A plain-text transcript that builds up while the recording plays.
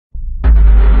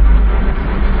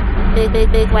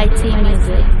Big white team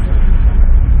music.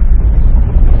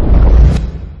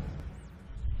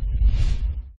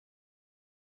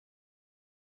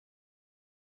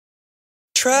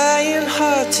 Trying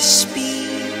hard to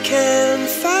speak and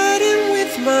fighting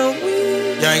with my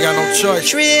weakness. Y'all ain't got no choice.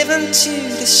 Driven to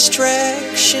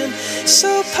distraction,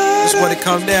 so part That's what it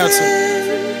comes down to.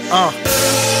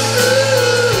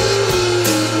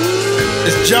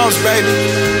 It's JUMZ, baby.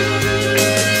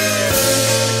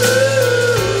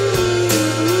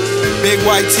 Big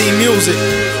white team music.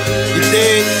 You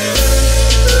dig?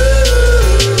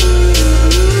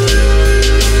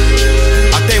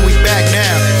 I think we back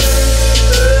now.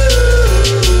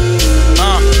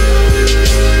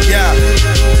 Yeah.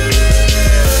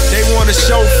 They wanna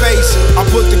show face, I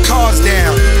put the cards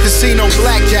down. Casino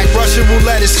blackjack, Russian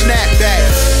roulette is snapback.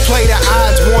 Play the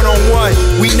odds one-on-one,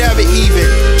 we never even.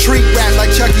 Treat rap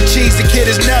like Chuck E. Cheese, the kid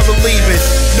is never leaving.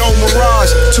 No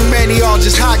mirage, too many all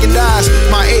just Haagen-Dazs.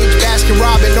 My age Baskin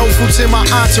Robin, no fruits in my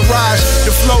entourage.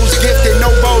 The flow's gifted, no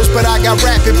bows, but I got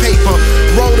wrapping paper.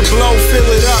 Roll the blow, fill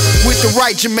it up with the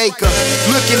right Jamaica.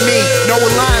 Look at me, no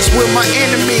alliance with my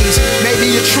enemies.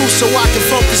 Maybe a truce so I can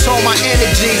focus on my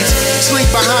energies. Sleep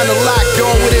behind a locked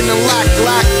door within a locked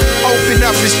lock. Open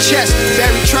up his chest,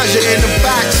 buried treasure in the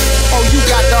box. Oh, you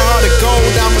got the heart of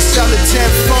gold, I'ma sell it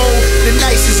tenfold. The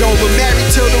nice is over, married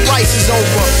till the rice is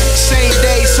over. Same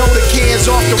day, soda cans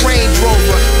off the Range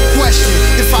Rover. Question,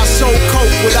 if I sold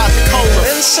coke without the cola.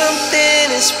 When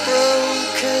something is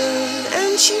broken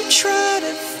and you try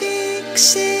to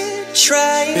fix it,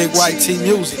 try Big white team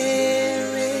music.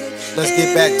 Let's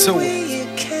get back to it.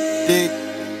 Dig?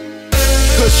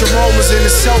 Cushion rollers in the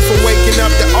sofa, waking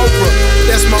up to Oprah.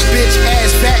 That's my bitch,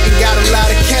 ass fat and got a lot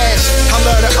of cash. I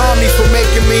love the army for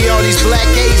making me all these black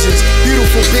Asians.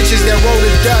 Beautiful bitches that roll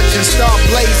the Dutch and start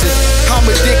blazing. I'm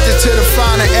addicted to the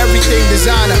finer, everything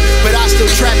designer, but I still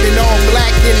trapping all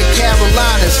black in the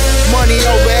Carolinas. Money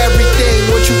over everything,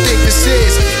 what you think this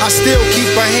is? I still keep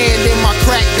a hand in my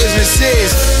crack businesses.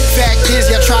 Fact is,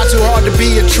 y'all try too hard to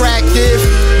be attractive.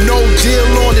 No deal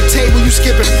on the table, you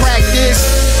skipping practice.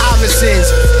 Iversons,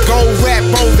 go rap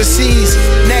overseas.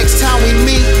 Next time we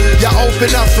meet, y'all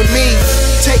open up for me.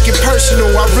 Take it personal,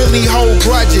 I really hold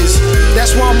grudges.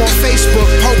 That's why I'm on Facebook,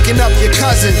 poking up your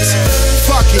cousins.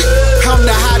 Fuck it, I'm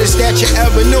the hottest that you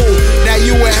ever knew. Now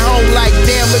you at home like,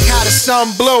 damn, look how the sun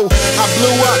blew. I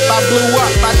blew up,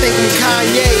 I think I'm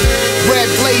Kanye. Red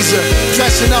blazer,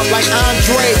 dressing up like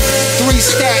Andre. 3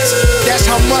 stacks, that's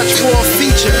how much for a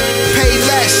feature. Pay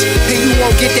less, and you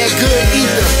won't get that good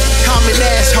either. I'm an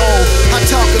asshole, I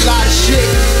talk a lot of shit,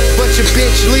 but your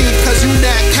bitch leave cause you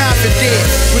not confident.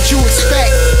 What you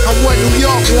expect, I'm what New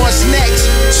York wants next.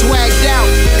 Swagged out,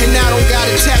 and I don't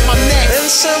gotta tap my neck. When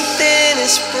something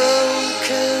is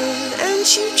broken and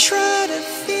you try to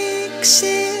fix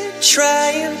it,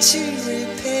 trying to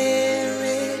repair